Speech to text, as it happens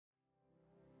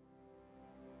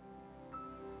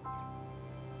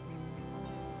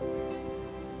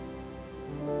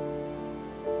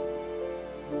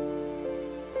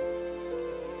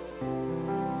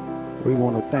We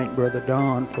want to thank Brother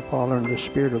Don for following the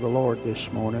Spirit of the Lord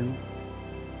this morning.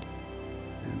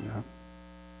 And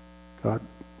God,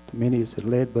 the many that are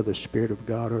led by the Spirit of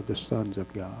God are the sons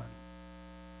of God.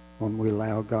 When we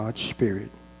allow God's Spirit.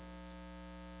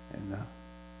 And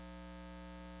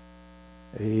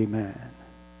amen.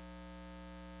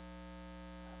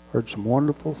 Heard some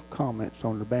wonderful comments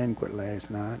on the banquet last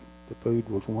night. The food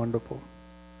was wonderful.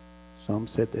 Some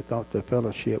said they thought the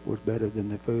fellowship was better than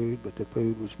the food, but the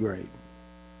food was great.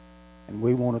 And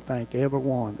we want to thank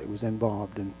everyone that was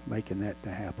involved in making that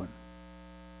to happen.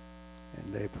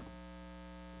 And they've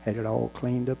had it all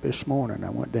cleaned up this morning. I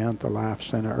went down to the Life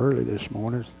Center early this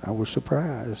morning. I was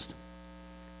surprised.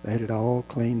 They had it all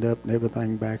cleaned up and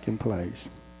everything back in place.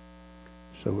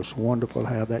 So it's wonderful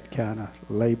how that kind of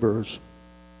laborers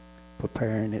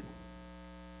preparing it,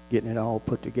 getting it all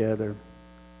put together,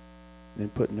 and then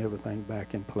putting everything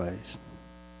back in place.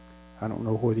 I don't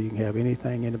know whether you can have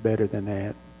anything any better than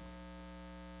that,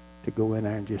 to go in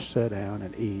there and just sit down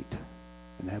and eat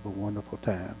and have a wonderful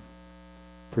time.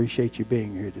 Appreciate you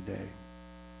being here today.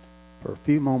 For a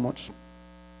few moments,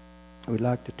 we'd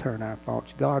like to turn our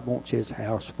thoughts. God wants his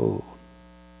house full.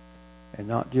 And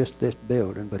not just this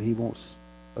building, but he wants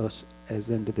us as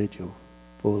individuals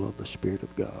full of the Spirit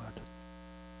of God.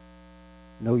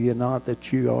 Know ye not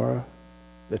that you are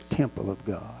the temple of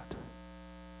God?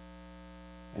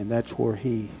 And that's where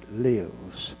he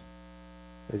lives,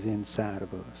 is inside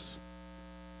of us.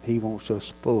 He wants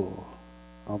us full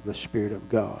of the Spirit of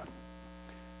God.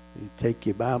 You take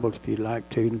your Bibles, if you'd like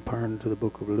to, and turn to the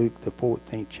book of Luke, the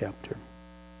 14th chapter.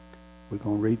 We're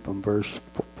going to read from verse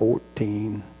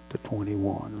 14 to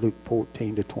 21. Luke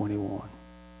 14 to 21.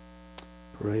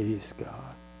 Praise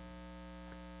God.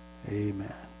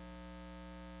 Amen.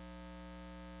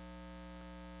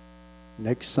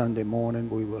 Next Sunday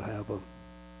morning, we will have a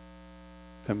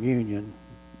communion.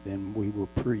 Then we will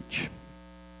preach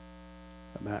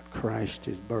about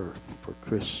Christ's birth for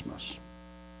Christmas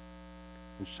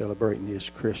and celebrating his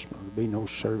Christmas. There'll be no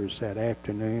service that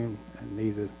afternoon and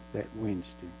neither that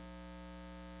Wednesday.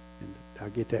 And did I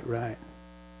get that right?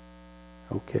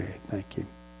 Okay, thank you.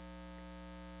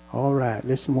 All right,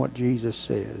 listen what Jesus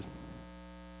says.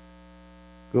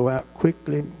 Go out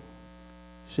quickly.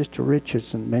 Sister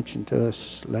Richardson mentioned to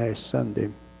us last Sunday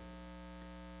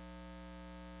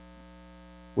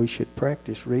we should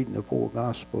practice reading the four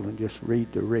Gospels and just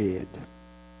read the red.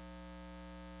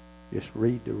 Just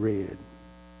read the red.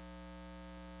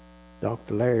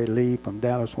 Dr. Larry Lee from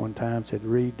Dallas one time said,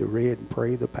 read the red and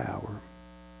pray the power.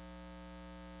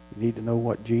 You need to know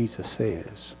what Jesus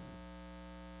says.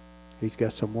 He's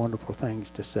got some wonderful things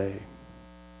to say.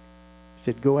 He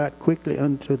said, go out quickly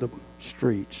unto the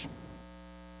streets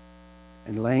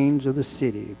and lanes of the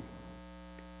city,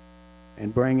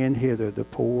 and bring in hither the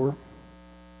poor,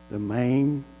 the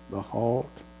maimed, the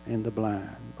halt, and the blind.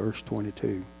 Verse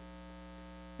 22.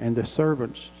 And the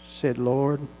servants said,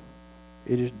 Lord,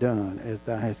 it is done as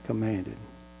thou hast commanded,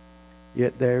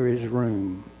 yet there is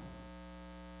room.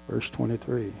 Verse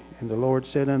 23. And the Lord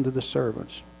said unto the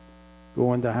servants,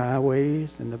 go in the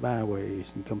highways and the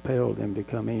byways, and compel them to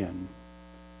come in,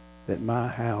 that my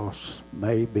house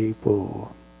may be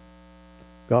full.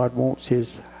 God wants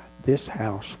this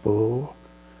house full,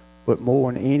 but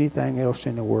more than anything else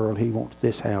in the world, he wants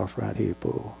this house right here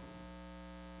full.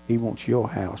 He wants your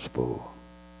house full.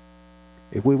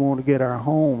 If we want to get our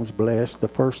homes blessed, the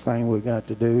first thing we've got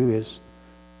to do is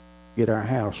get our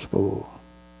house full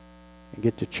and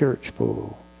get the church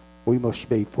full. We must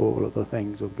be full of the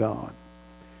things of God.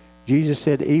 Jesus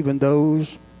said, even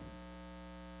those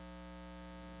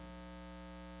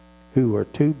who are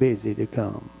too busy to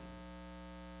come.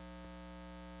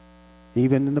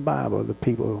 Even in the Bible, the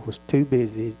people was too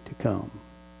busy to come.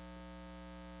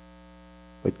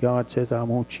 But God says, I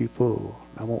want you full.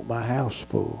 I want my house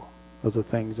full of the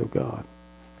things of God.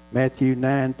 Matthew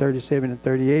 9:37 and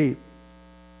 38.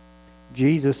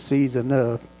 Jesus sees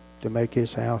enough to make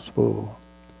his house full.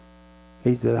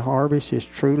 The harvest is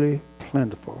truly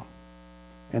plentiful,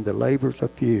 and the laborers are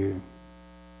few.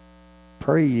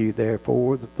 Pray you,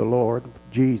 therefore, that the Lord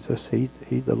Jesus,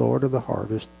 he's the Lord of the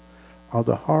harvest,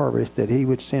 that he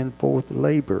would send forth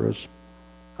laborers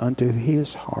unto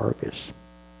his harvest.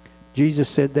 Jesus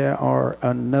said there are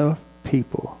enough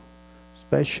people,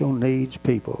 special needs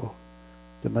people,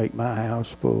 to make my house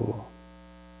full.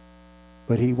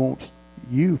 But he wants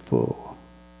you full,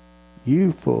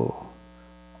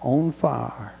 on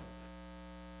fire,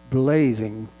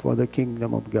 blazing for the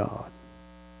kingdom of God.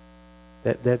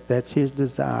 That's his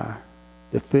desire,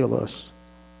 to fill us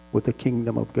with the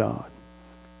kingdom of God.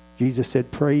 Jesus said,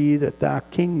 pray ye that thy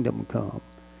kingdom come.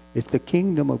 It's the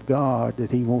kingdom of God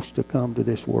that he wants to come to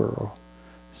this world.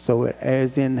 So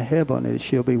as in heaven, it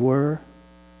shall be where?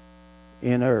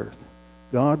 In earth.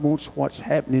 God wants what's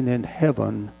happening in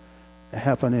heaven to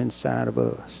happen inside of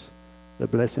us. The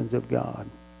blessings of God.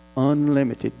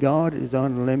 Unlimited. God is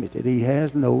unlimited. He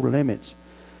has no limits.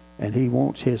 And he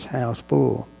wants his house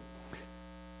full.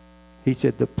 He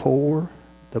said the poor,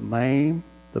 the maimed,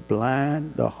 the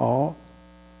blind, the halt,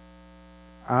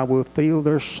 I will fill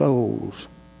their souls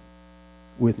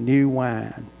with new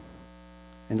wine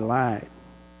and light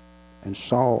and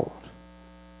salt.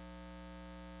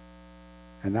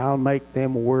 And I'll make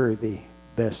them worthy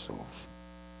vessels.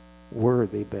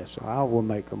 Worthy vessels. I will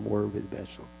make them worthy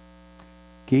vessels.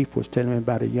 Keith was telling me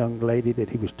about a young lady that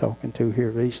he was talking to here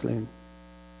recently.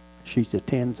 She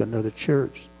attends another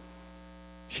church.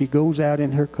 She goes out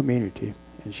in her community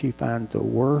and she finds the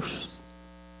worst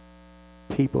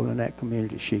people in that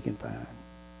community she can find.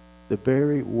 The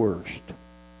very worst.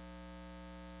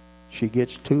 She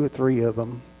gets 2 or 3 of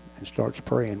them and starts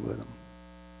praying with them.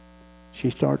 She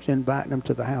starts inviting them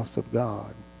to the house of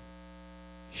God.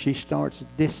 She starts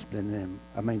disciplining them,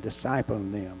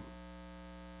 discipling them.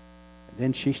 And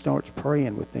then she starts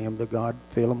praying with them that God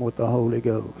fill them with the Holy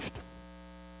Ghost.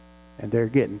 And they're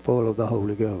getting full of the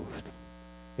Holy Ghost.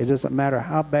 It doesn't matter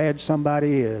how bad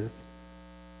somebody is,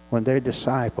 when they're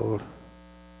discipled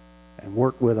and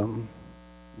work with them,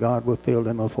 God will fill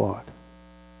them with what?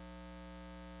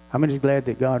 How many is glad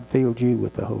that God filled you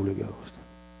with the Holy Ghost?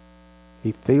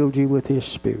 He filled you with his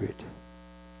Spirit.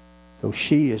 So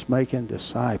she is making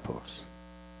disciples.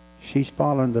 She's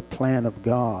following the plan of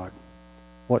God.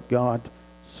 What God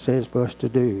says for us to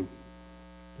do.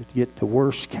 To get the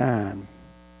worst kind.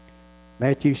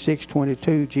 Matthew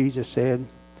 6:22, Jesus said,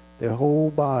 the whole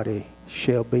body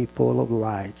shall be full of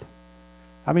light.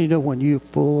 I mean, you know, when you're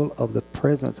full of the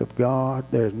presence of God,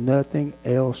 there's nothing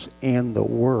else in the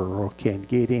world can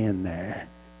get in there.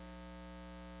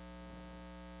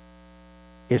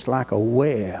 It's like a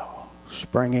well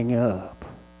springing up.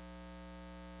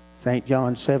 St.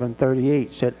 John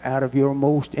 7:38 said, out of your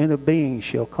most inner being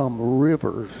shall come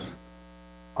rivers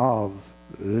of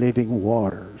living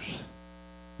waters.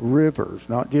 Rivers,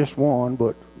 not just one,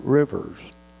 but rivers.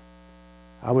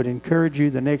 I would encourage you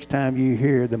the next time you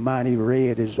hear the mighty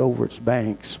red is over its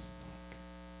banks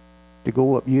to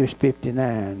go up US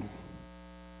 59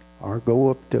 or go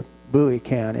up to Bowie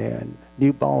County and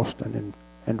New Boston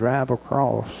and drive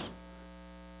across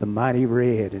the mighty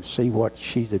red and see what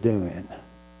she's doing.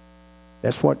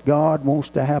 That's what God wants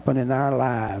to happen in our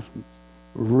lives.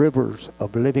 Rivers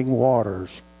of living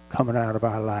waters coming out of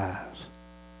our lives.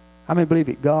 I mean, believe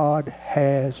it, God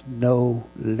has no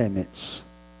limits.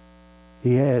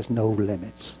 He has no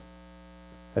limits.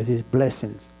 As his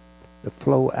blessings to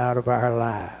flow out of our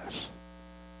lives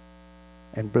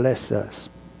and bless us.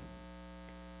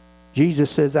 Jesus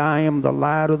says, I am the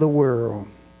light of the world.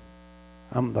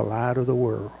 I'm the light of the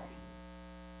world.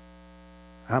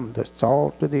 I'm the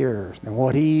salt of the earth. And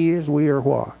what he is, we are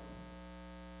what?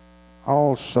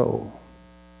 Also.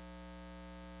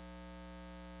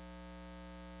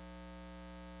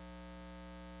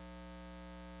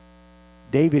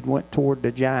 David went toward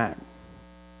the giant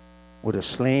with a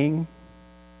sling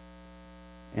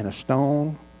and a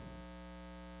stone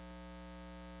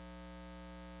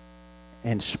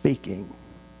and speaking.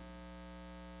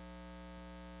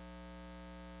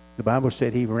 The Bible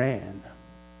said he ran.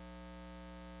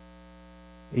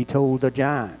 He told the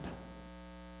giant,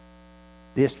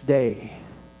 this day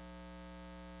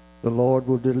the Lord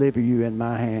will deliver you in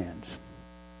my hands.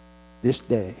 This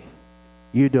day.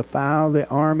 You defile the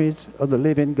armies of the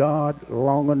living God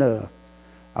long enough.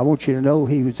 I want you to know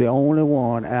he was the only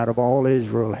one out of all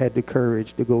Israel had the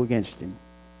courage to go against him.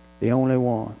 The only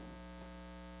one.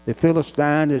 The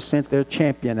Philistines had sent their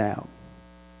champion out,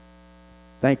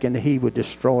 thinking that he would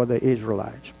destroy the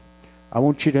Israelites. I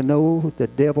want you to know the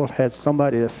devil has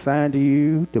somebody assigned to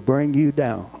you to bring you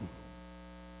down.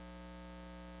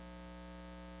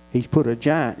 He's put a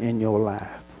giant in your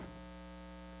life.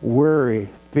 Worry,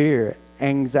 fear,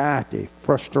 anxiety,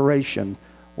 frustration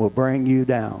will bring you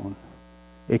down.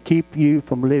 It keep you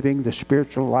from living the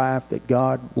spiritual life that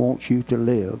God wants you to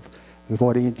live, with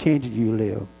what he intended you to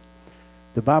live.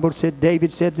 The Bible said,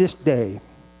 David said, this day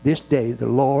the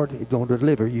Lord is going to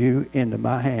deliver you into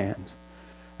my hands.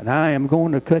 And I am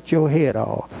going to cut your head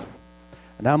off.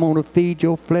 And I'm going to feed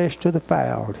your flesh to the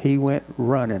fowl. He went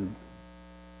running.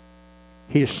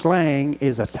 His slang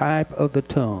is a type of the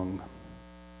tongue.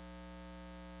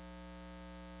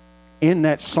 In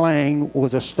that slang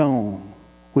was a stone,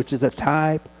 which is a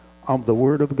type of the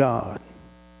Word of God,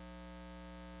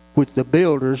 which the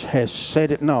builders has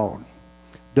set it not.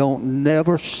 Don't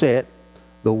never set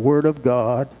the Word of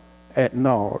God at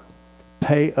naught.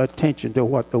 Pay attention to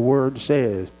what the Word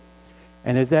says.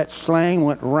 And as that sling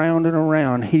went round and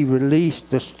around, he released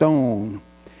the stone,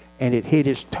 and it hit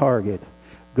its target.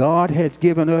 God has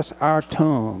given us our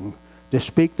tongue to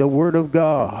speak the Word of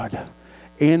God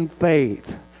in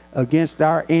faith against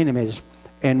our enemies,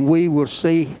 and we will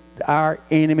see our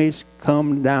enemies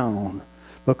come down,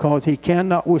 because he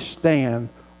cannot withstand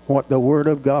what the Word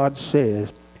of God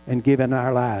says and give in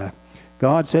our life.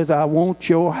 God says, I want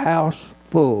your house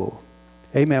full.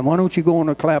 Amen. Why don't you go on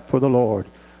and clap for the Lord?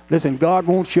 Listen, God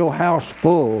wants your house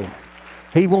full.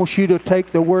 He wants you to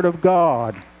take the Word of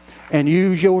God and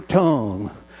use your tongue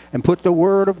and put the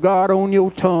Word of God on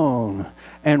your tongue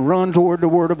and run toward the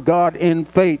Word of God in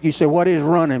faith. You say, what is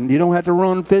running? You don't have to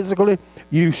run physically.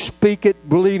 You speak it,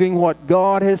 believing what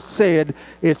God has said.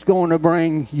 It's going to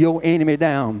bring your enemy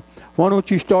down. Why don't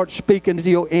you start speaking to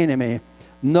your enemy?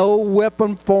 No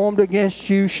weapon formed against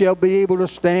you shall be able to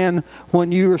stand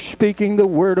when you are speaking the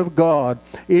Word of God.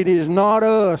 It is not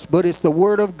us, but it's the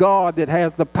Word of God that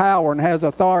has the power and has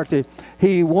authority.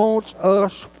 He wants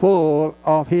us full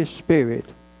of His Spirit.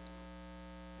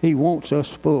 He wants us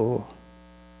full.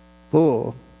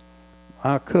 Full.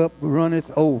 My cup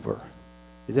runneth over.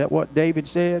 Is that what David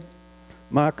said?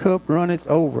 My cup runneth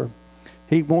over.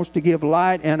 He wants to give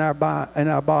light in our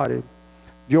body.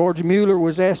 George Mueller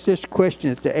was asked this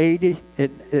question at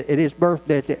his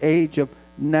birthday at the age of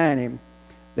 90.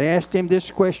 They asked him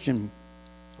this question: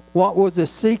 what was the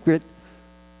secret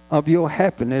of your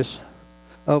happiness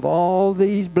of all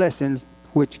these blessings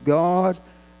which God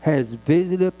has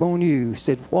visited upon you? He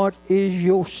said, what is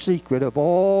your secret of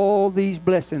all these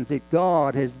blessings that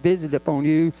God has visited upon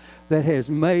you that has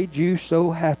made you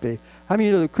so happy? How many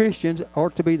of the Christians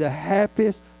are to be the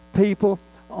happiest people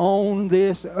on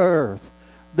this earth?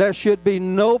 There should be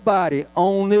nobody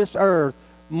on this earth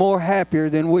more happier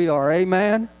than we are.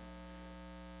 Amen?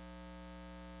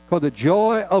 Because the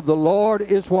joy of the Lord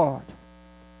is what?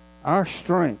 Our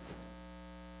strength.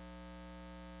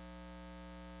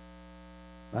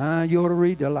 You ought to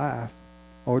read the life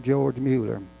of George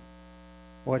Mueller,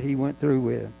 what he went through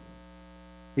with.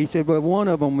 He said, well, one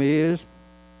of them is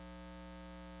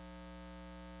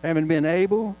having been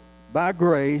able, by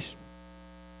grace,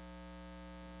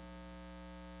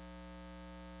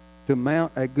 to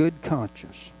mount a good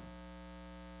conscience.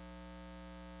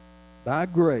 By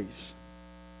grace.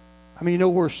 I mean, you know,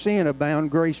 where sin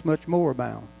abound, grace much more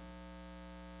abound.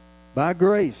 By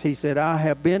grace, he said, I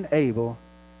have been able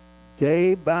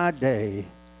day by day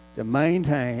to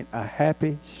maintain a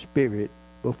happy spirit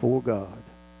before God.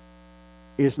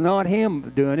 It's not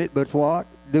him doing it, but what?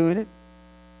 Doing it?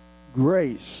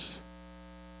 Grace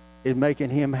is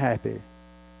making him happy.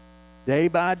 Day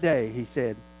by day, he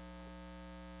said.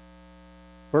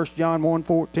 1 John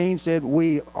 1:14 said,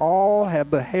 we all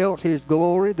have beheld his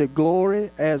glory, the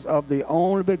glory as of the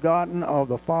only begotten of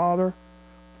the Father,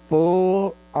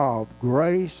 full of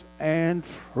grace and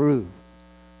truth.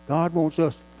 God wants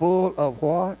us full of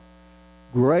what?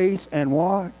 Grace and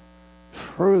what?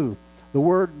 Truth. The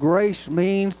word grace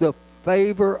means the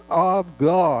favor of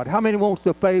God. How many wants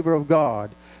the favor of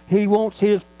God? He wants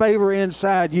his favor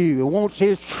inside you. He wants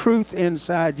his truth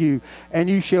inside you. And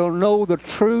you shall know the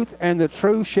truth, and the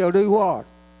truth shall do what?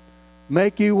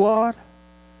 Make you what?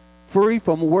 Free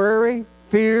from worry,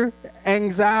 fear,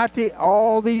 anxiety,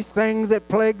 all these things that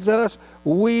plagues us.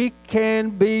 We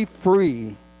can be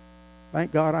free.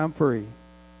 Thank God I'm free.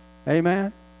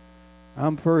 Amen?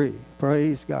 I'm free.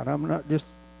 Praise God. I'm not just,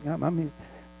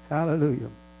 hallelujah.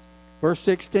 Verse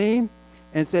 16,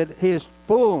 and said, his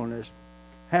fullness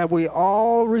have we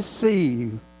all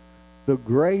received the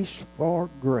grace for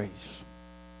grace.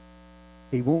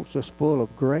 He wants us full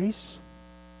of grace,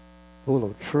 full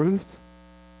of truth.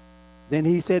 Then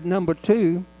he said, number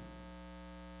 2,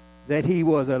 that he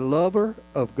was a lover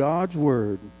of God's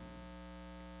word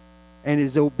and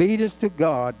his obedience to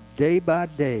God day by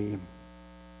day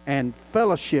and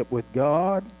fellowship with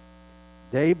God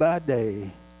day by day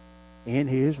in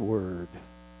his word.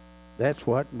 That's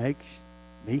what makes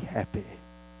me happy.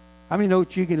 How many know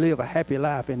that you can live a happy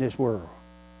life in this world?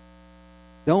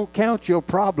 Don't count your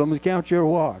problems, count your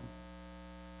what?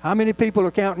 How many people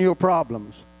are counting your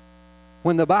problems?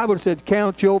 When the Bible said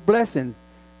count your blessings,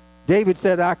 David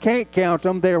said, I can't count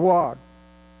them, they're what?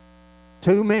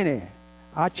 Too many.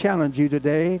 I challenge you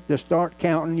today to start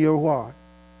counting your what?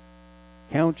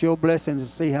 Count your blessings and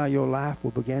see how your life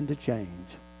will begin to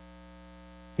change.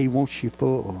 He wants you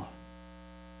full,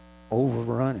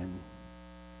 overrunning.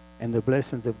 And the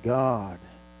blessings of God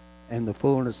and the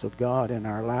fullness of God in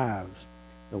our lives,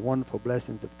 the wonderful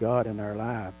blessings of God in our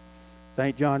lives.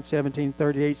 St. John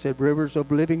 17:38 said, rivers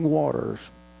of living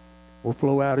waters will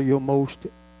flow out of your most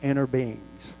inner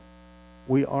beings.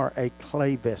 We are a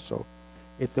clay vessel.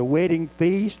 At the wedding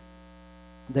feast,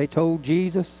 they told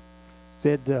Jesus,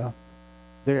 said,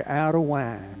 they're out of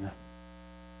wine.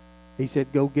 He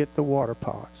said, go get the water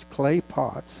pots, clay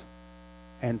pots,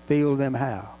 and fill them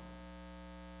how?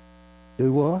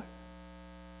 Do what?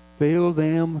 Fill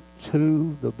them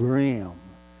to the brim.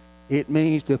 It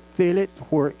means to fill it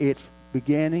where it's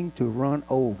beginning to run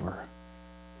over.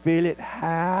 Fill it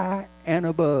high and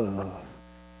above.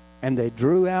 And they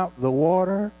drew out the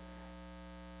water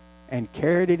and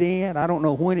carried it in. I don't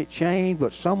know when it changed,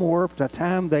 but somewhere at the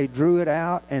time they drew it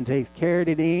out and they carried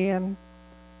it in.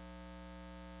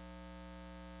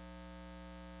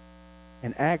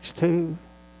 In Acts 2,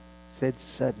 said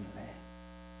suddenly,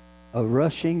 a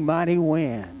rushing mighty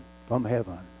wind from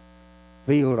heaven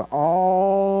filled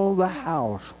all the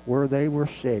house where they were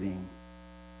sitting.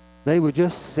 They were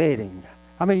just sitting.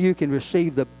 I mean, you can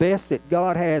receive the best that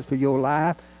God has for your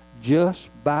life just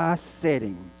by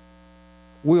sitting.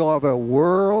 We are of a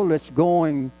world that's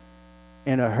going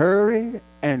in a hurry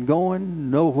and going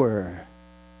nowhere.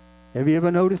 Have you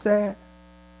ever noticed that?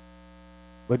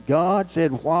 But God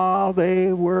said while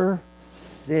they were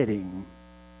sitting,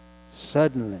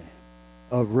 suddenly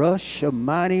a rush of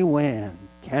mighty wind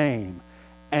came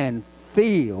and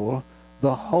filled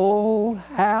the whole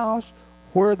house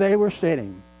where they were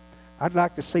sitting. I'd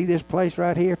like to see this place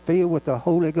right here filled with the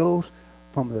Holy Ghost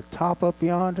from the top up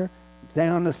yonder,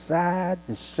 down the sides,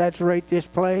 and saturate this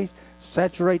place,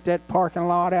 saturate that parking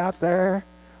lot out there.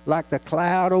 Like the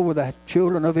cloud over the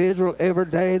children of Israel every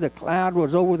day, the cloud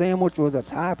was over them, which was a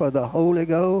type of the Holy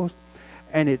Ghost.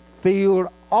 And it filled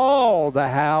all the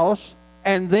house,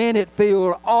 and then it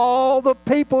filled all the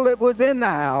people that was in the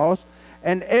house.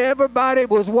 And everybody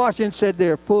was watching, said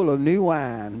they're full of new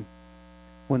wine.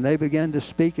 When they began to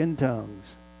speak in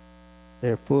tongues,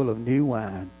 they're full of new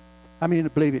wine. I mean,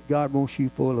 to believe it, God wants you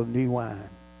full of new wine.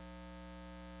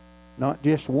 Not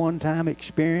just one-time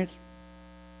experience.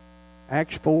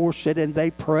 Acts 4 said, and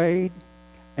they prayed,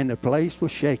 and the place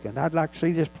was shaken. I'd like to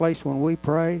see this place when we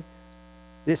pray,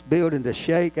 this building to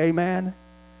shake, amen?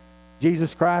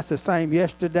 Jesus Christ the same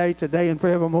yesterday, today, and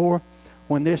forevermore.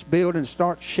 When this building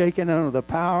starts shaking under the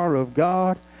power of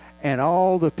God, and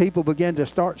all the people begin to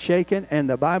start shaking, and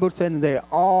the Bible said they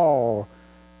all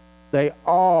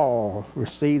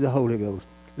receive the Holy Ghost.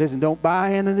 Listen, don't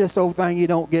buy into this old thing. You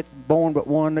don't get born but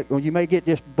one. Or you may get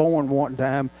just born one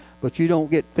time, but you don't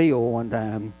get filled one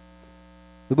time.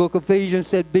 The book of Ephesians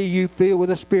said, be you filled with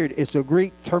the Spirit. It's a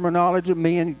Greek terminology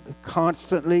meaning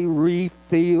constantly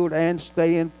refilled and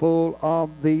staying full of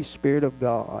the Spirit of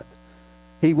God.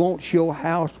 He wants your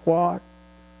house what?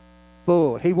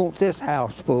 Full. He wants this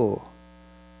house full.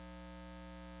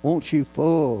 Wants you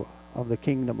full of the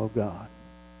kingdom of God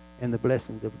and the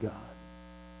blessings of God.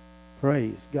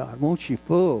 Praise God. Wants you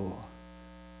full.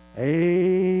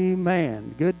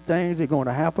 Amen. Good things are going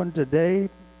to happen today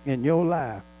in your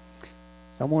life.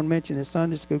 Someone mentioned in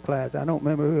Sunday school class, I don't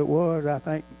remember who it was, I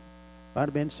think it might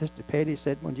have been Sister Petty,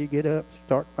 said when you get up,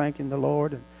 start thanking the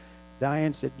Lord. And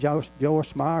Diane said,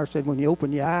 Joyce Meyer said, when you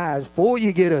open your eyes, before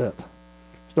you get up,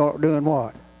 start doing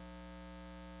what?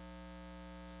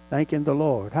 Thanking the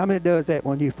Lord. How many does that?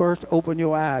 When you first open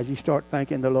your eyes, you start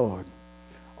thanking the Lord.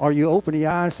 Or you open your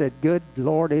eyes and said, good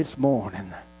Lord, it's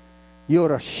morning. You ought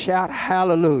to shout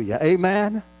hallelujah.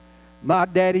 Amen? My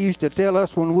daddy used to tell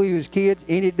us when we was kids,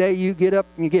 any day you get up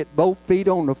and you get both feet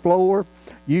on the floor,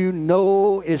 you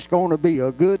know it's going to be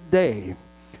a good day.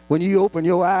 When you open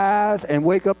your eyes and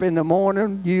wake up in the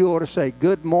morning, you ought to say,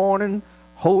 good morning,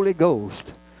 Holy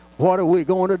Ghost. What are we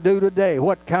going to do today?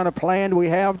 What kind of plan do we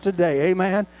have today?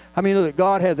 Amen? I mean, look,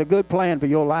 God has a good plan for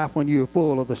your life when you're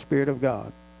full of the Spirit of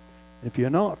God. If you're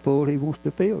not full, He wants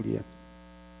to fill you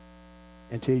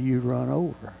until you run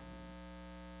over.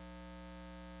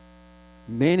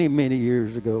 Many, many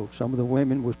years ago, some of the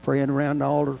women was praying around the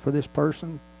altar for this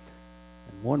person.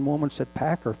 And one woman said,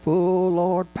 pack her full,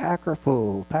 Lord, pack her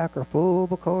full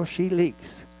because she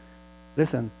leaks.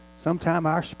 Listen, sometimes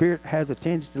our spirit has a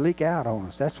tendency to leak out on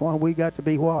us. That's why we got to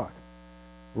be what?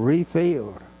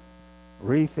 Refilled.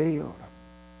 Refilled.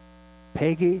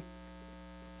 Peggy,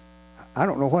 I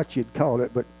don't know what you'd call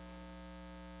it, but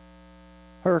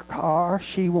her car,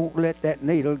 she won't let that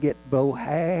needle get blow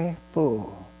half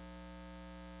full.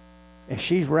 If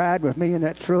she's riding with me in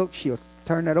that truck, she'll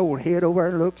turn that old head over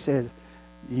and look, says,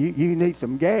 You need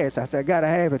some gas. I said, I got a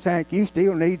half a tank. You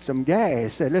still need some gas. I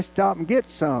said, let's stop and get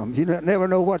some. You never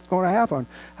know what's going to happen.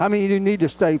 How many of you need to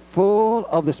stay full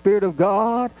of the Spirit of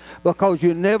God? Because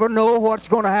you never know what's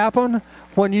going to happen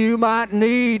when you might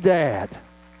need that.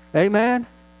 Amen?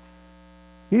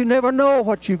 You never know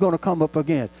what you're going to come up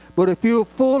against. But if you're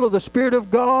full of the Spirit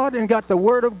of God and got the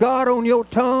Word of God on your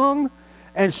tongue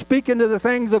and speaking to the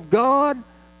things of God,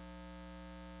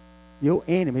 your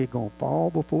enemy is going to fall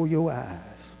before your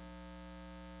eyes.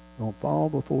 Going to fall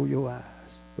before your eyes.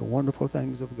 The wonderful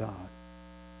things of God.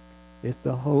 It's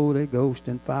the Holy Ghost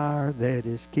and fire that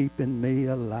is keeping me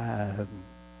alive.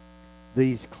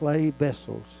 These clay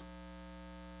vessels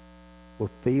were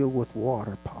filled with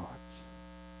water pots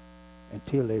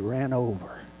until they ran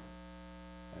over.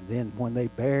 And then when they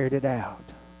bared it out,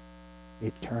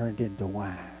 it turned into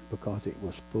wine because it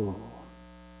was full.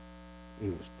 It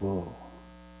was full.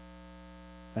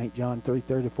 St. John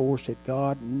 3:34 said,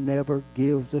 God never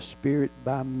gives the Spirit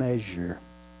by measure.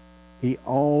 He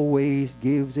always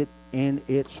gives it in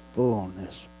its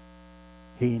fullness.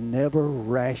 He never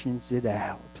rations it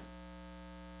out.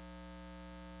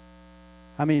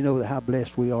 How many know how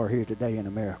blessed we are here today in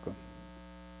America?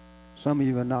 Some of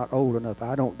you are not old enough.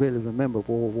 I don't really remember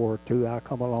World War II. I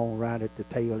come along right at the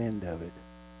tail end of it.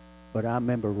 But I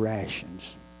remember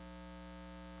rations.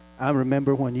 I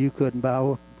remember when you couldn't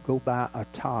go buy a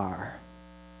tire.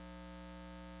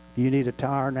 If you need a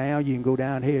tire now, you can go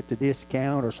down here at the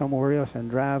discount or somewhere else and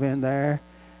drive in there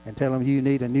and tell them you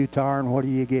need a new tire, and what do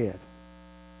you get?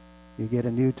 You get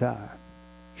a new tire.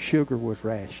 Sugar was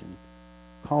rationed.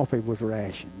 Coffee was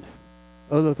rationed.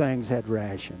 Other things had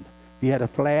rationed. If you had a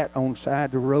flat on the side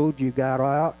of the road, you got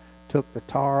out, took the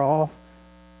tar off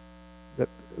the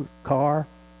car,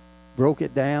 broke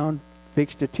it down,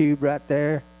 fixed a tube right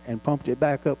there, and pumped it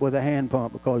back up with a hand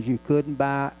pump because you couldn't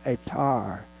buy a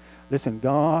tire. Listen,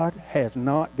 God has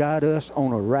not got us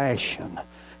on a ration.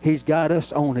 He's got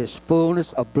us on His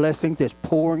fullness of blessings that's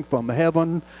pouring from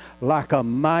heaven like a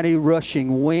mighty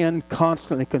rushing wind,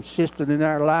 constantly consistent in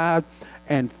our lives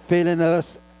and filling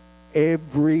us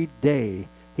every day.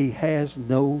 He has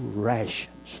no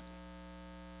rations.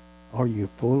 Are you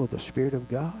full of the Spirit of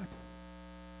God?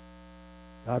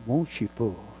 God wants you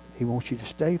full. He wants you to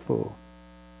stay full.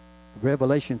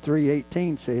 Revelation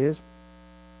 3:18 says,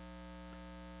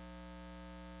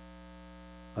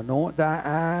 anoint thy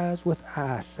eyes with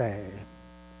eye salve,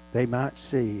 they might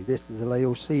see. This is the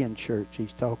Laodicean church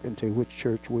he's talking to, which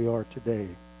church we are today.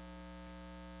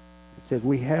 It says,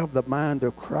 we have the mind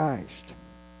of Christ.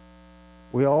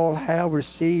 We all have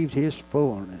received His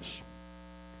fullness.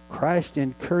 Christ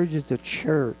encourages the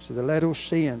church, the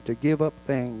Laodicean, to give up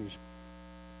things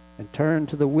and turn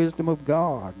to the wisdom of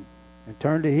God and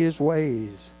turn to His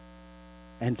ways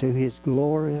and to His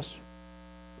glorious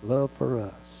love for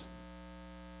us.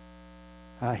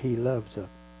 How He loves us.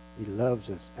 He loves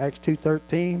us. Acts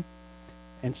 2:13,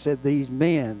 and said these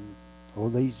men, or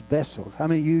these vessels. How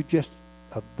many of you just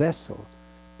a vessel?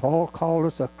 Paul called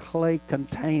us a clay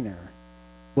container,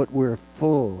 but we're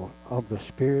full of the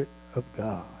Spirit of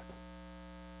God.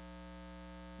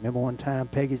 Remember one time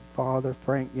Peggy's father,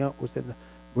 Frank Young, was in the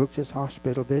Brooks's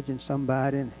hospital visiting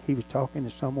somebody, and he was talking to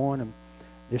someone, and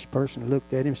this person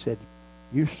looked at him and said,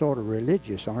 you're sort of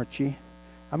religious, aren't you?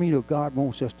 I mean, you know, God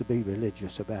wants us to be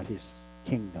religious about His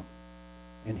kingdom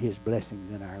and His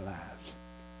blessings in our lives.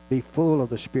 Be full of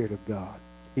the Spirit of God.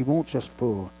 He wants us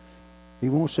full. He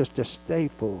wants us to stay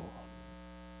full.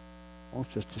 He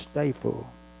wants us to stay full.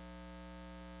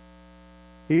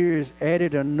 Here is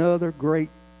added another great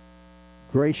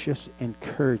gracious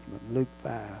encouragement. Luke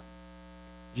 5.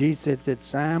 Jesus said,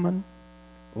 Simon,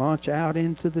 launch out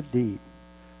into the deep.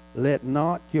 Let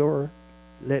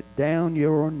down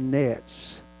your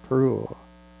nets, Pearl,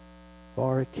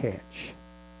 for a catch.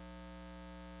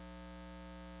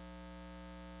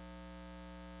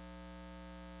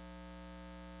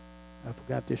 I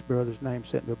forgot this brother's name,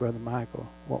 sent to Brother Michael.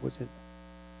 What was it?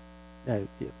 No,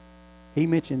 he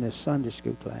mentioned his Sunday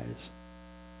school class.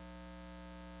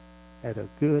 Had a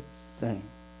good thing.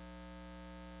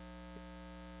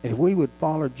 If we would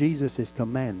follow Jesus'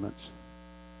 commandments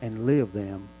and live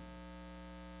them,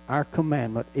 our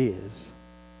commandment is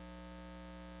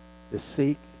to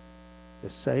seek, to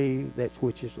save that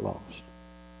which is lost.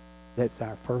 That's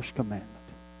our first commandment.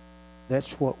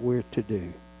 That's what we're to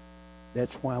do.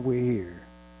 That's why we're here.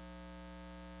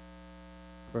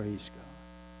 Praise God.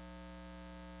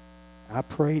 I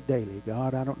pray daily,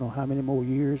 God, I don't know how many more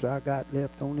years I got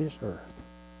left on this earth,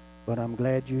 but I'm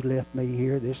glad you left me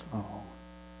here this long.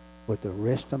 With the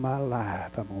rest of my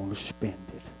life, I'm going to spend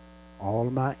it. All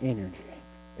my energy,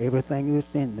 everything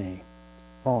that's in me,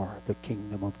 for the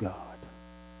kingdom of God.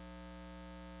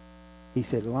 He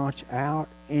said, launch out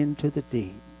into the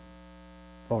deep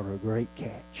for a great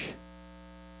catch.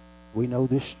 We know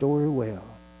this story well.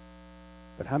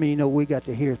 But how many know we got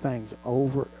to hear things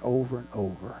over and over and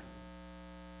over?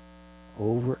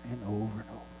 Over and over and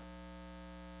over.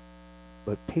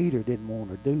 But Peter didn't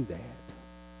want to do that.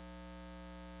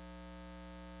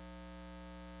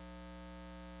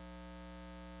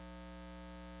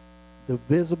 The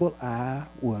visible eye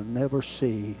will never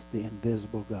see the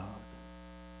invisible God.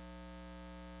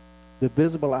 The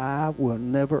visible eye will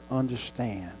never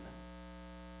understand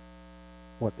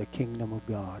what the kingdom of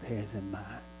God has in mind.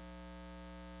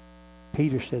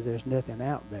 Peter says there's nothing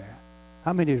out there.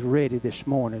 How many is ready this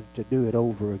morning to do it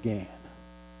over again?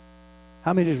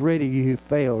 How many is ready? You have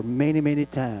failed many, many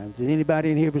times. Is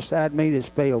anybody in here beside me that's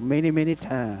failed many, many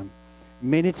times?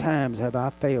 Many times have I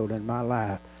failed in my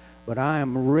life. But I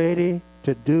am ready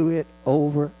to do it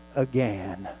over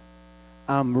again.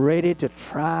 I'm ready to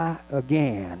try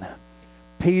again.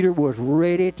 Peter was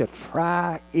ready to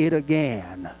try it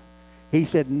again. He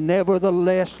said,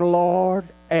 nevertheless, Lord,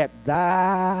 at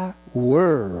thy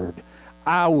word,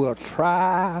 I will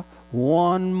try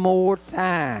one more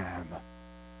time.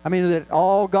 I mean, that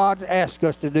all God's asked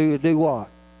us to do is do what?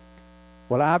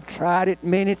 Well, I've tried it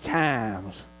many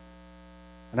times,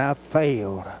 and I've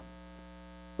failed.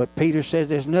 But Peter says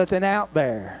there's nothing out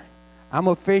there. I'm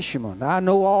a fisherman. I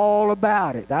know all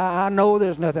about it. I know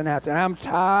there's nothing out there. I'm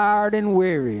tired and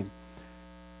weary.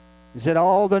 He said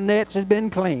all the nets has been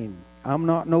cleaned. I'm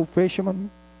not no fisherman,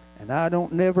 and I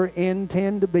don't never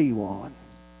intend to be one.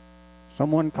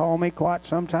 Someone called me quite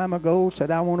some time ago, said,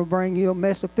 I want to bring you a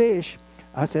mess of fish.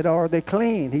 I said, are they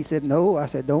clean? He said, no. I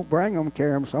said, don't bring them.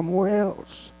 Carry them somewhere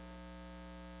else.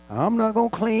 I'm not going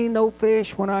to clean no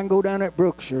fish when I can go down at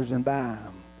Brookshire's and buy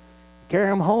them. Carry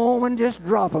them home and just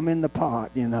drop them in the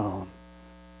pot, you know.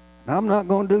 And I'm not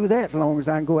going to do that as long as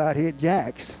I can go out here at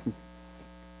Jack's.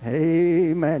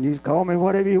 Hey, man, you call me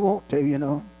whatever you want to, you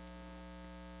know.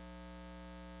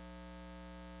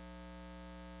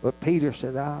 But Peter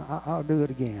said, I'll do it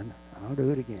again. I'll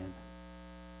do it again.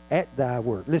 At thy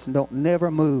word. Listen, don't never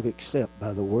move except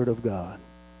by the word of God.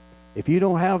 If you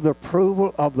don't have the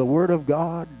approval of the word of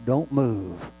God, don't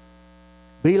move.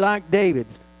 Be like David.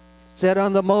 Sit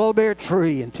on the mulberry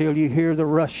tree until you hear the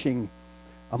rushing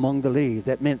among the leaves.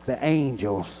 That meant the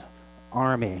angels'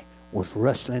 army was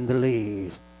rustling the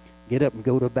leaves. Get up and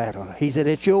go to battle. He said,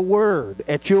 at your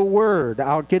word,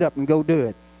 I'll get up and go do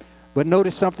it. But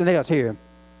notice something else here.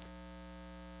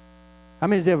 How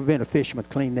many has ever been a fisherman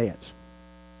clean nets?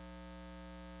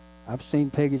 I've seen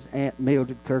Peggy's aunt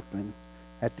Mildred Kirkland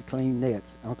had to clean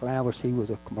nets. Uncle Alice, he was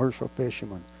a commercial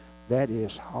fisherman. That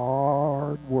is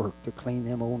hard work to clean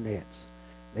them old nets.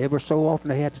 Ever so often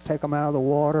they had to take them out of the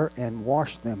water and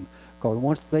wash them, because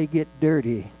once they get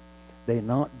dirty, they're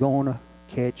not going to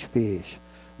catch fish.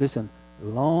 Listen,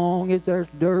 long as there's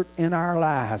dirt in our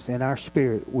lives, in our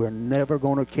spirit, we're never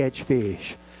going to catch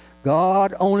fish.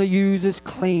 God only uses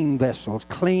clean vessels,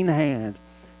 clean hands.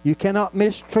 You cannot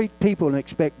mistreat people and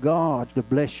expect God to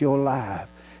bless your life.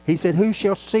 He said, who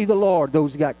shall see the Lord?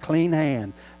 Those who got clean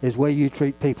hands is the way you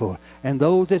treat people. And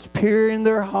those that's pure in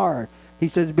their heart. He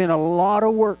says, there's been a lot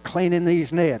of work cleaning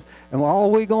these nets. And all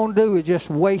we're going to do is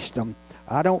just waste them.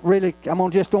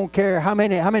 Just don't care. How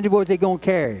many was he going to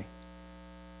carry?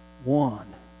 One.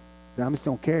 I'm just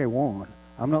going to carry one.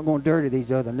 I'm not going to dirty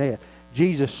these other nets.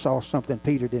 Jesus saw something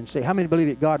Peter didn't see. How many believe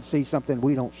that God sees something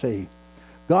we don't see?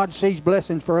 God sees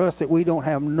blessings for us that we don't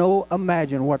have no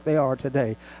imagine what they are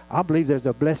today. I believe there's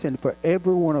a blessing for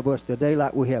every one of us today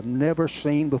like we have never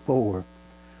seen before.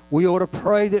 We ought to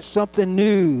pray that something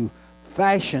new,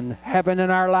 fashion, happen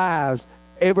in our lives,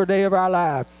 every day of our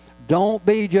lives. Don't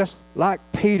be just like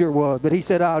Peter was, but he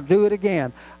said, I'll do it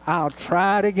again. I'll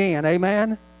try it again.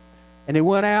 Amen? And he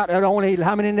went out and only,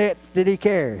 how many nets did he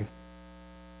carry?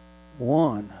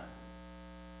 One.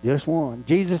 Just one.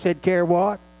 Jesus said, carry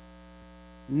what?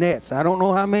 Nets. I don't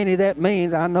know how many that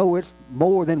means. I know it's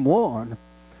more than one.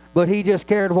 But he just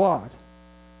carried what?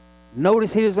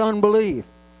 Notice his unbelief.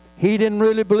 He didn't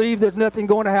really believe there's nothing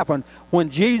going to happen. When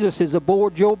Jesus is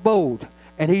aboard your boat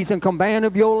and he's in command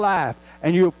of your life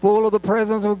and you're full of the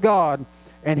presence of God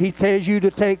and he tells you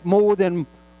to take more than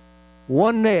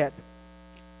one net,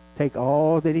 take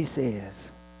all that he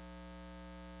says.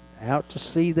 Out to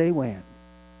sea they went,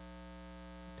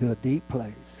 to a deep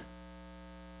place.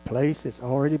 Place that's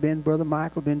already been, Brother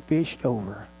Michael, been fished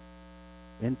over.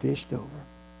 Been fished over.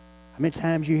 How many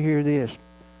times you hear this?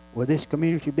 Well, this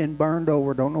community been burned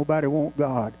over. Don't nobody want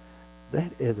God.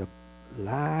 That is a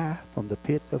lie from the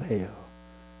pits of hell.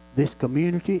 This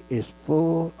community is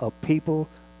full of people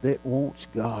that wants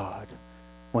God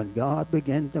when God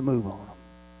began to move on them.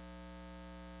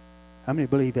 How many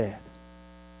believe that?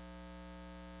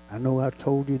 I know I've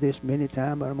told you this many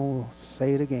times, but I'm going to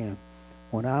say it again.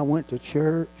 When I went to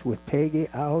church with Peggy,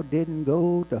 I didn't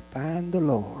go to find the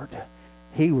Lord.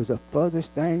 He was the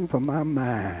furthest thing from my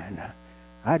mind.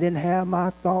 I didn't have my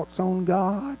thoughts on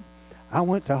God. I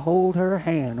went to hold her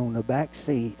hand on the back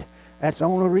seat. That's the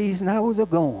only reason I was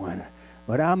a-going.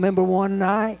 But I remember one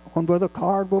night when Brother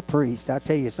Cardwell preached, I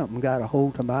tell you something got a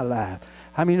hold of my life.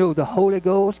 How many know the Holy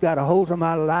Ghost got a hold of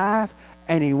my life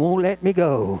and He won't let me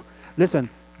go? Listen,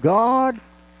 God,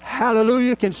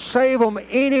 hallelujah, can save them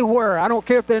anywhere. I don't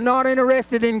care if they're not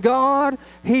interested in God.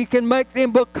 He can make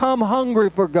them become hungry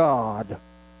for God.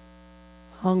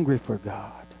 Hungry for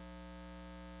God.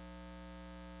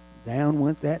 Down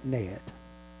went that net.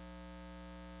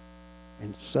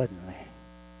 And suddenly,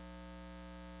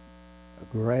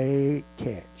 a great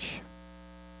catch.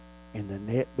 And the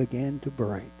net began to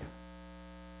break.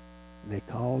 And they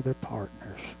called their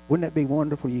partners. Wouldn't that be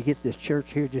wonderful? You get this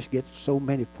church here, just get so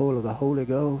many full of the Holy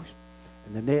Ghost.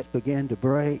 And the net began to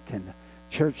break. And the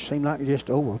church seemed like it just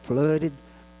overflooded.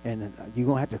 And you're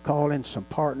going to have to call in some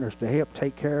partners to help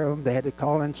take care of them. They had to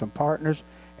call in some partners.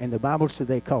 And the Bible said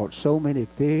they caught so many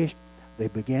fish, they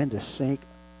began to sink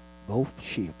both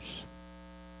ships.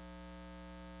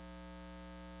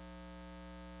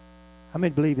 How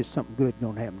many believe it's something good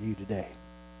going to happen to you today?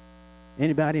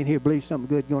 Anybody in here believe something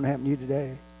good going to happen to you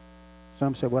today?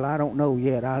 Some say, well, I don't know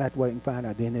yet. I'll have to wait and find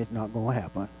out. Then it's not going to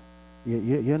happen.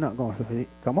 You're not going to,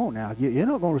 come on now. You're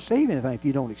not going to receive anything if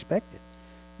you don't expect it.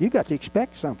 You got to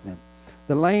expect something.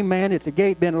 The lame man at the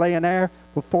gate been laying there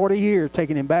for 40 years,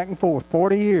 taking him back and forth,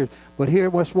 40 years. But here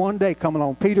was one day coming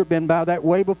along. Peter been by that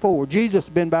way before. Jesus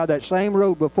been by that same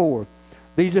road before.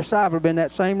 These disciples been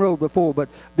that same road before. But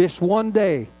this one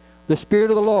day, the Spirit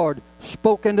of the Lord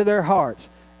spoke into their hearts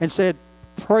and said,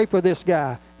 pray for this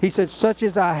guy. He said, such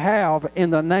as I have in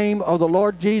the name of the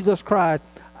Lord Jesus Christ,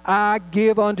 I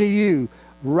give unto you.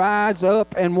 Rise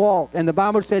up and walk. And the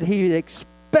Bible said he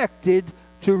expected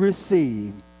to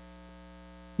receive.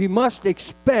 You must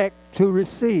expect to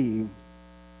receive.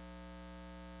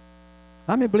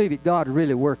 How many believe it? God is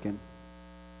really working?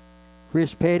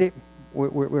 Chris Pettit,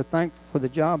 we're thankful for the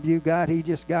job you got. He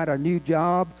just got a new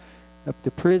job up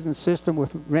the prison system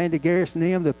with Randy Garrison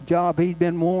and him, the job he's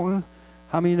been wanting.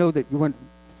 How many know that when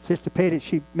Sister Pettit,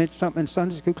 she mentioned something in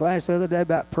Sunday school class the other day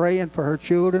about praying for her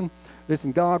children?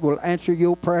 Listen, God will answer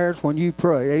your prayers when you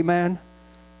pray. Amen?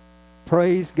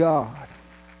 Praise God.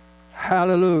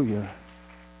 Hallelujah.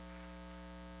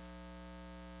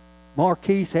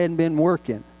 Marquise hadn't been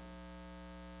working.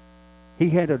 He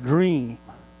had a dream.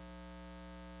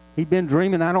 He'd been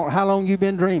dreaming. I don't know how long you've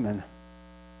been dreaming.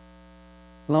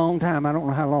 Long time. I don't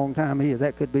know how long time is.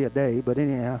 That could be a day, but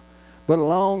anyhow. But a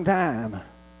long time.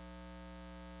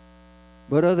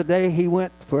 But other day he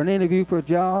went for an interview for a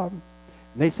job.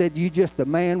 And they said, you just the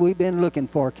man we've been looking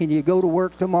for. Can you go to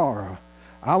work tomorrow?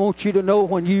 I want you to know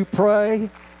when you pray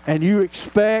and you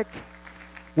expect.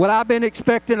 Well, I've been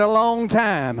expecting a long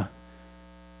time.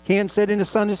 Ken said in the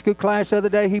Sunday school class the other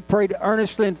day, he prayed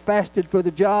earnestly and fasted for the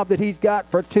job that he's got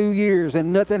for 2 years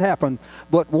and nothing happened.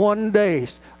 But one day,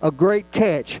 a great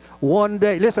catch. One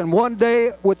day. Listen, one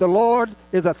day with the Lord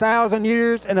is 1,000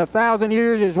 years and 1,000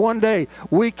 years is one day.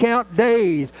 We count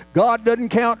days. God doesn't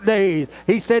count days.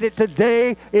 He said it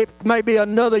today. It may be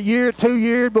another year, 2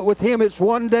 years, but with Him it's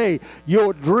one day.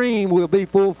 Your dream will be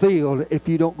fulfilled if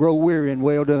you don't grow weary in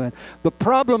well-doing. The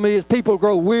problem is people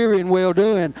grow weary in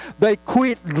well-doing. They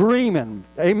quit dreaming.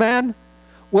 Amen?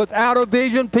 Without a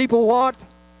vision, people what?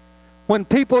 When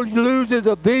people loses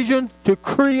a vision to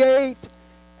create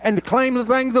and to claim the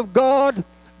things of God,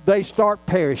 they start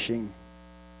perishing.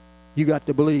 You got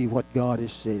to believe what God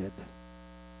has said.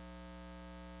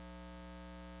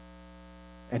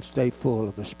 And stay full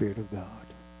of the Spirit of God.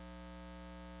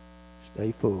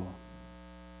 Stay full.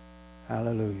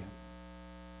 Hallelujah.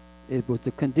 It was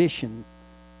the condition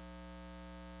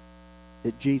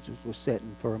that Jesus was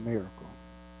setting for a miracle.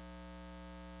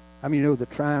 I mean, you know, the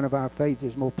trying of our faith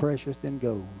is more precious than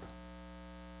gold.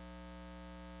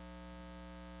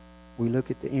 We look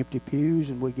at the empty pews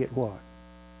and we get what?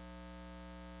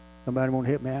 Somebody want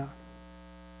to help me out?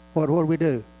 What do we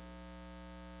do?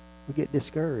 We get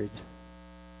discouraged.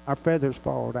 Our feathers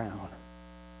fall down.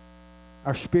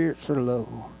 Our spirits are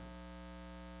low.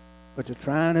 But the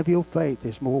trying of your faith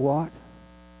is more what?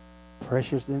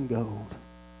 Precious than gold.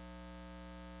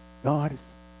 God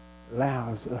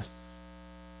allows us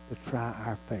to try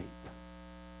our faith.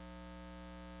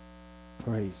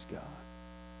 Praise God.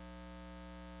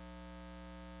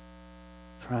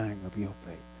 trying of your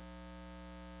faith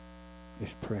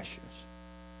is precious.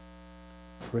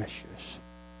 Precious.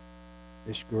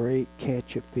 This great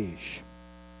catch of fish.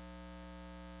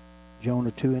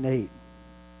 Jonah 2:8.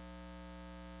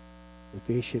 The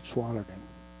fish had swallowed him.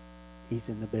 He's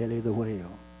in the belly of the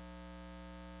whale.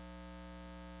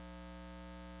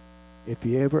 If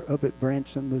you're ever up at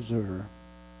Branson, Missouri,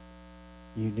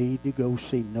 you need to go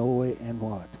see Noah and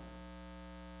what?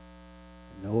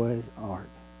 Noah's Ark.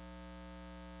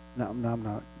 No, I'm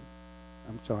not.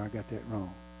 I'm sorry, I got that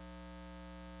wrong.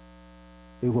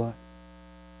 Do what?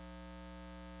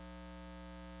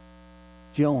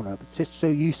 Jonah. So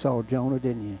you saw Jonah,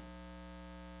 didn't you?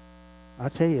 I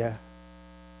tell you,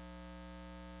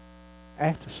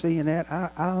 after seeing that,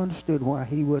 I understood why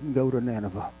he wouldn't go to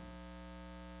Nineveh.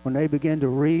 When they began to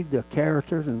read the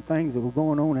characters and things that were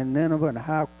going on in Nineveh and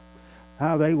how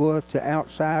they were to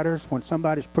outsiders, when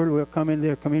somebody's pretty well come into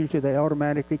their community, they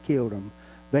automatically killed them.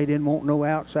 They didn't want no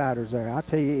outsiders there. I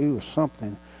tell you, it was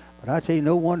something. But I tell you,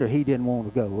 no wonder he didn't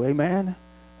want to go. Amen?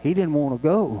 He didn't want to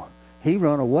go. He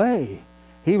run away.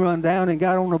 He run down and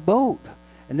got on a boat.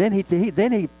 And then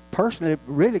he personally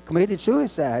really committed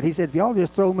suicide. He said, if y'all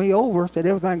just throw me over, said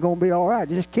everything's going to be all right.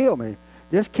 Just kill me.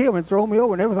 Just kill me and throw me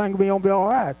over and everything's going to be all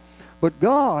right. But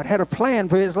God had a plan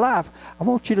for his life. I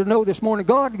want you to know this morning,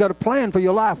 God got a plan for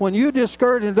your life. When you're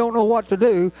discouraged and don't know what to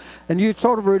do, and you're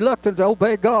sort of reluctant to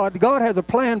obey God, God has a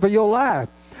plan for your life.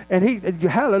 And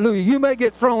hallelujah, you may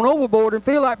get thrown overboard and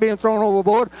feel like being thrown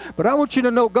overboard, but I want you to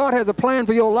know God has a plan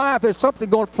for your life. There's something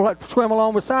going to swim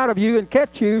along beside of you and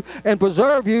catch you and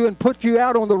preserve you and put you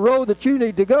out on the road that you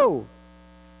need to go.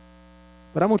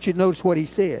 But I want you to notice what he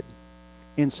said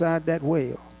inside that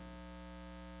whale.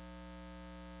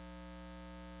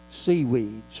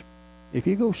 Seaweeds. If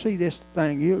you go see this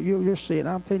thing, you'll see it.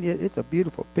 I'm telling you, it's a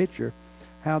beautiful picture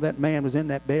how that man was in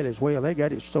that bed as well. They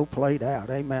got it so played out.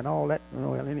 Amen. All that,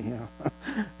 well, anyhow,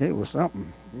 it was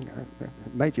something.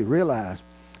 It made you realize.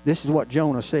 This is what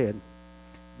Jonah said.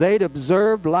 They'd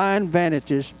observed lying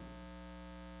vanities,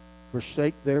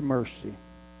 forsake their mercy.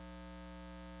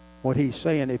 What he's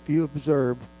saying, if you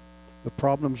observe the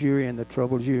problems you're in, the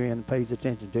troubles you're in, and pays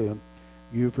attention to them,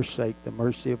 you forsake the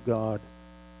mercy of God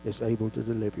that's able to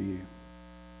deliver you.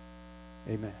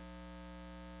 Amen.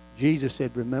 Jesus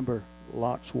said, remember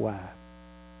Lot's wife.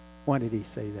 Why did he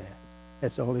say that?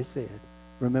 That's all he said.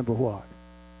 Remember what?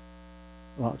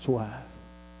 Lot's wife.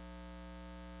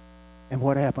 And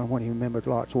what happened when he remembered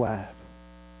Lot's wife?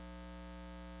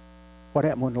 What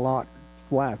happened when Lot's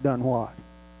wife done what?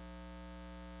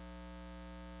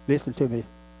 Listen to me.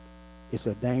 It's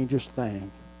a dangerous thing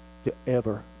to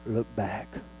ever look back.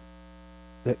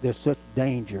 There's such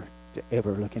danger to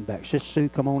ever looking back. Sister Sue,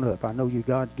 come on up. I know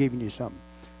God's giving you something.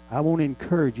 I want to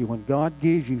encourage you, when God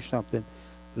gives you something,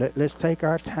 let's take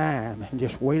our time and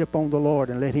just wait upon the Lord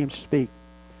and let him speak.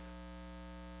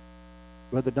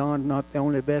 Brother Don's not the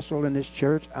only vessel in this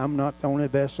church. I'm not the only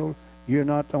vessel. You're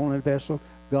not the only vessel.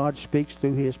 God speaks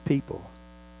through his people.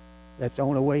 That's the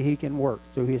only way he can work,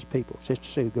 through his people. Sister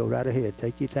Sue, go right ahead.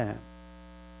 Take your time.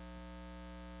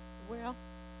 Well,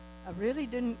 I really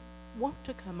didn't want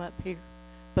to come up here,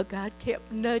 but God kept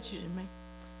nudging me.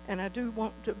 And I do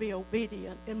want to be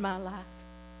obedient in my life.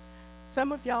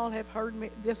 Some of y'all have heard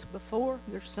me this before.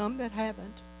 There's some that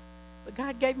haven't. But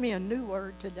God gave me a new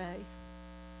word today.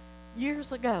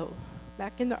 Years ago,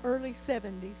 back in the early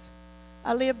 70s,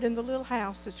 I lived in the little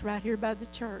house that's right here by the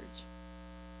church.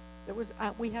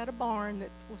 We had a barn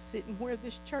that was sitting where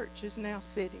this church is now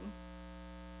sitting.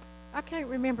 I can't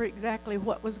remember exactly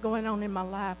what was going on in my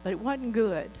life, but it wasn't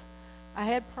good. I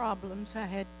had problems. I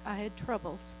had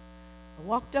troubles. I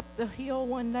walked up the hill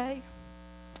one day,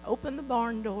 opened the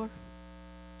barn door,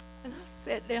 and I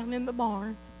sat down in the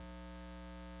barn,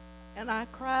 and I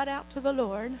cried out to the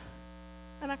Lord,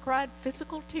 and I cried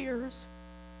physical tears,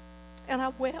 and I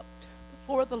wept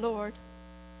before the Lord,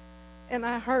 and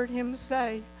I heard him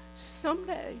say,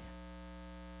 someday,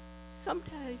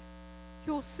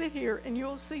 you'll sit here and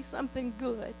you'll see something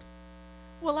good.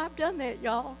 Well, I've done that,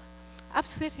 y'all. I've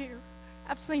sit here.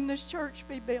 I've seen this church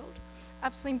be built.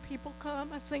 I've seen people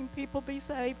come. I've seen people be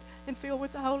saved and filled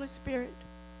with the Holy Spirit.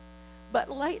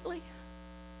 But lately,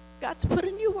 God's put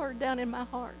a new word down in my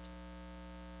heart.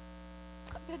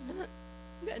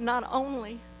 That not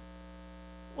only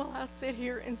will I sit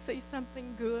here and see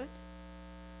something good,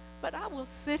 but I will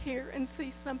sit here and see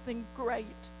something great.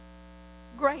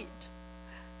 Great.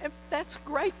 If that's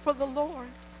great for the Lord,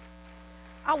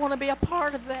 I want to be a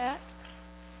part of that.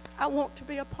 I want to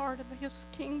be a part of his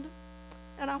kingdom.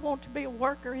 And I want to be a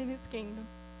worker in his kingdom.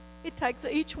 It takes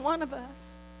each one of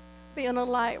us being a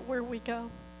light where we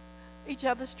go. Each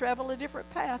of us travel a different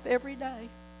path every day.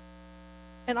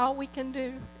 And all we can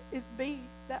do is be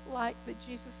that light that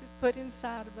Jesus has put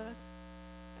inside of us.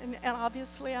 And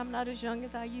obviously, I'm not as young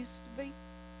as I used to be.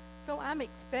 So I'm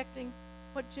expecting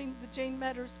what the Gene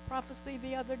Metters prophecy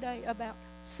the other day about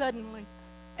suddenly.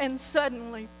 And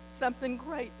suddenly, something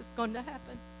great is going to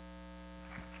happen.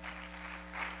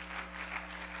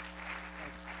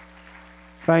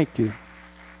 Thank you.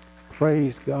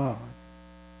 Praise God.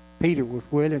 Peter was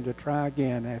willing to try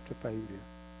again after failure.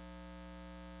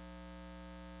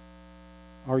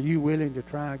 Are you willing to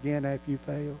try again after you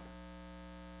failed?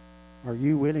 Are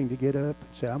you willing to get up and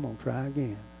say, I'm going to try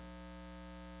again?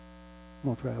 I'm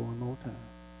going to try one more time.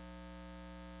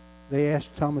 They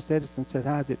asked Thomas Edison, said,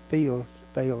 how does it feel to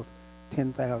fail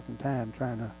 10,000 times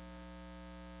trying to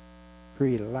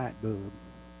create a light bulb?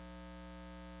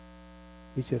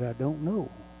 He said, I don't know.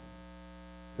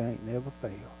 I ain't never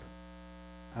failed.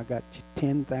 I got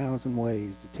 10,000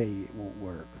 ways to tell you it won't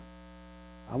work.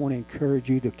 I want to encourage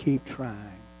you to keep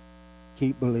trying,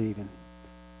 keep believing.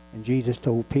 And Jesus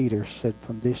told Peter, said,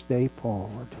 from this day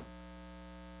forward,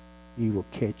 you will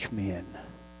catch men.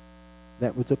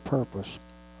 That was the purpose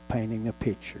of painting a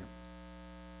picture.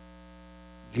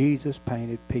 Jesus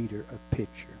painted Peter a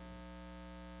picture.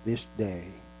 This day,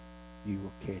 you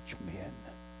will catch men.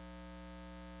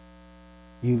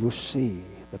 You will see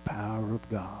the power of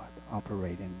God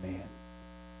operate in men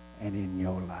and in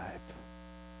your life.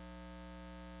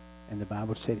 And the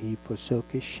Bible said he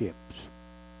forsook his ships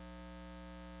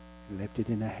and left it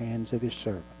in the hands of his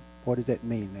servant. What does that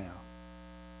mean now?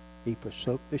 He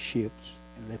forsook the ships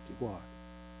and left it what?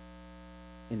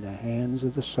 In the hands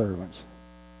of the servants.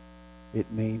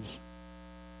 It means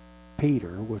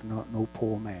Peter was not no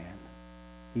poor man.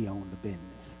 He owned the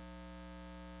business.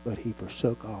 But he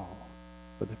forsook all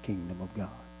for the kingdom of God.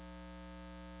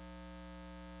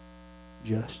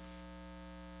 Just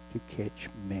to catch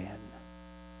men.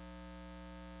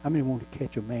 How many want to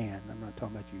catch a man? I'm not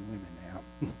talking about you women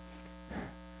now.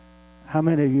 How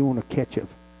many of you want to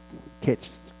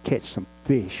catch some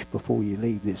fish before you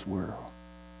leave this world?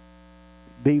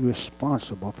 Be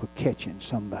responsible for catching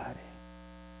somebody.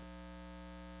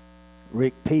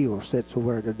 Rick Peel said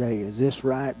somewhere today, is this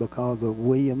right because of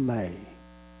William May?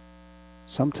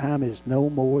 Sometimes it's no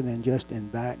more than just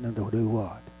inviting them to do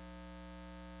what?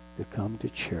 To come to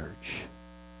church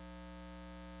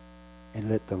and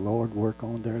let the Lord work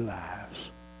on their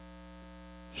lives.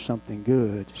 Something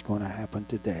good is going to happen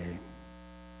today.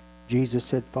 Jesus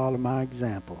said, follow my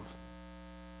examples.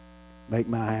 Make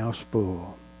my house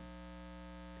full.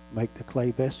 Make the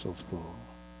clay vessels full.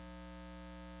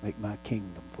 Make my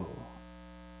kingdom full.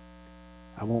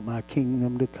 I want my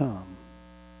kingdom to come.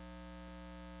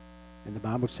 And the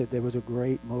Bible said there was a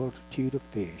great multitude of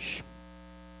fish.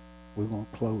 We're going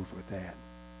to close with that.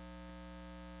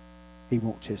 He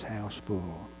wants his house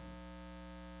full.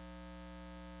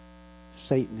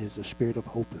 Satan is the spirit of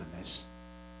hopelessness.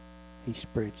 He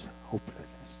spreads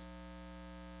hopelessness.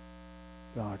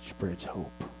 God spreads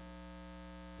hope,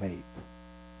 faith,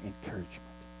 encouragement,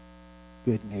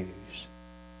 good news,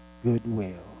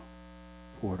 goodwill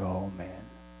toward all men.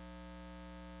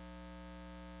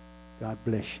 God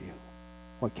bless you.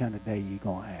 What kind of day you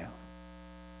going to have?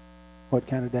 What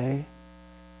kind of day?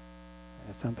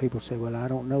 And some people say, well, I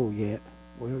don't know yet.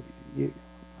 Well,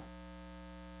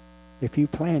 if you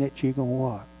plan it, you're going to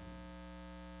what?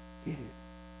 Get it.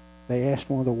 They asked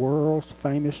one of the world's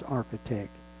famous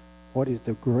architects, what is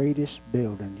the greatest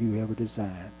building you ever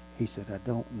designed? He said, I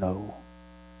don't know.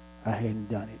 I hadn't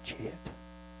done it yet.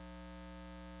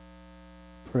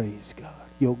 Praise God.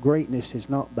 Your greatness is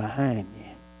not behind you.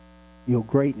 Your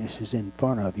greatness is in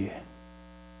front of you.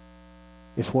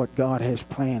 It's what God has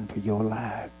planned for your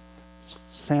life.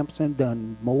 Samson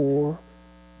done more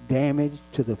damage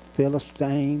to the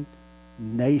Philistine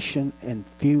nation in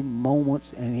few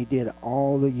moments, and he did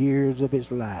all the years of his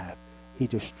life. He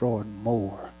destroyed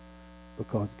more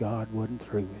because God wasn't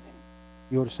through with him.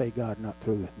 You ought to say, God not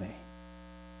through with me.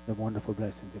 The wonderful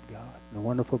blessings of God. The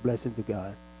wonderful blessings of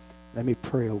God. Let me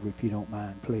pray over if you don't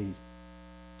mind, please.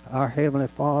 Our Heavenly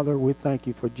Father, we thank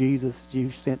you for Jesus that you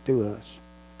sent to us.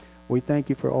 We thank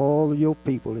you for all of your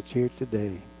people that's here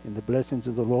today. And the blessings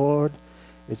of the Lord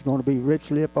is going to be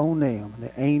richly upon them.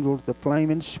 The angels, the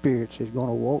flaming spirits, is going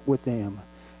to walk with them.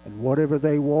 And whatever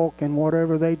they walk and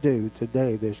whatever they do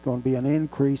today, there's going to be an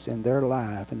increase in their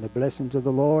life. And the blessings of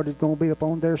the Lord is going to be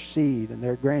upon their seed and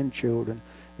their grandchildren.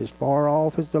 As far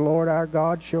off as the Lord our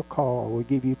God shall call, we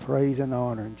give you praise and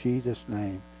honor in Jesus'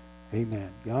 name.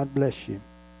 Amen. God bless you.